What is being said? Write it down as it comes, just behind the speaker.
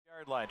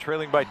Line,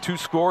 trailing by 2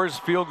 scores,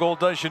 field goal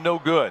does you no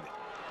good.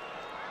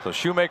 So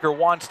Shoemaker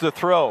wants to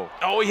throw.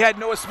 Oh, he had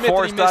Noah Smith.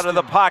 Forced out of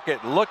the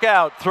pocket. Look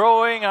out,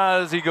 throwing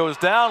as he goes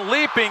down.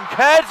 Leaping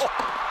catch,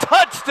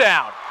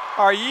 touchdown.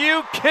 Are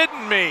you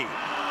kidding me?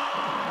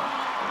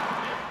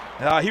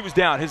 He was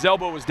down. His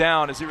elbow was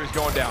down as he was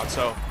going down,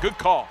 so good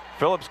call.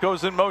 Phillips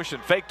goes in motion,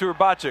 fake to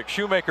Urbacek.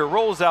 Shoemaker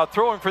rolls out,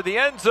 throwing for the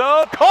end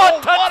zone.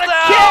 Caught, touchdown! What a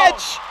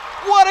catch!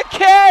 What a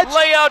catch!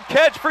 Layout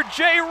catch for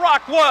Jay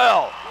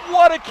Rockwell.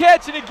 What a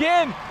catch, and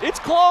again, it's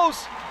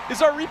close.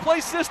 Is our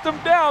replay system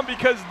down?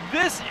 Because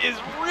this is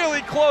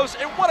really close,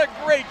 and what a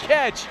great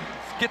catch.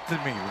 Get to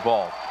me,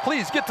 ball.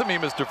 Please get to me,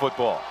 Mr.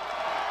 Football.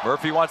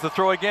 Murphy wants to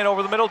throw again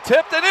over the middle,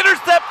 tipped and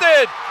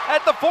intercepted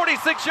at the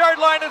 46-yard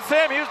line in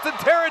Sam Houston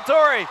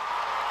territory.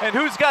 And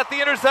who's got the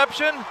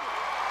interception?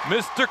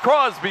 Mr.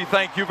 Crosby,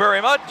 thank you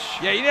very much.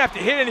 Yeah, you didn't have to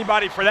hit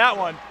anybody for that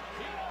one.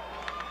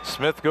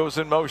 Smith goes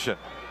in motion.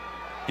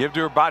 Give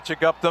to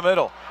Urbacek up the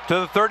middle.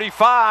 To the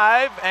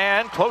 35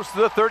 and close to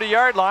the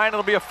 30-yard line.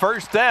 It'll be a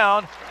first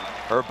down.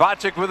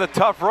 Urbacek with a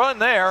tough run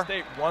there.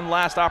 State one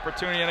last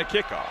opportunity on a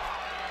kickoff.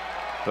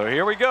 So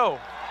here we go.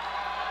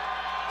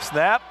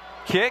 Snap,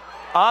 kick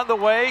on the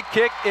way.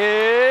 Kick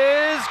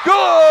is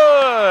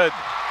good.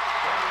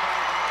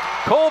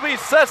 Colby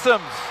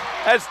Sessoms,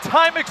 as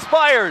time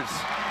expires,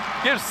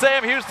 gives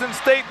Sam Houston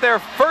State their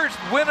first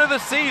win of the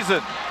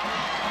season.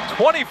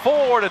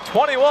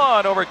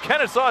 24-21 over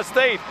Kennesaw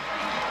State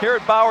here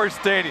at Bowers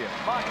Stadium.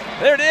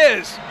 There it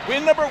is.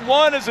 Win number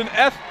 1 as an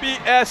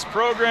FBS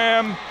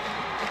program.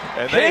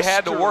 And they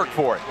had to work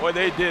for it. Boy,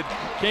 they did.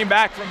 Came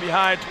back from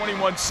behind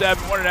 21-7.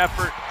 What an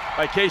effort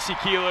by Casey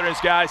Keeler and his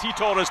guys. He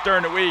told us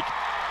during the week,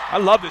 I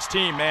love this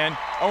team, man.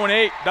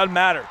 0-8, doesn't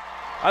matter.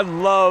 I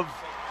love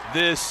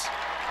this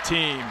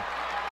team.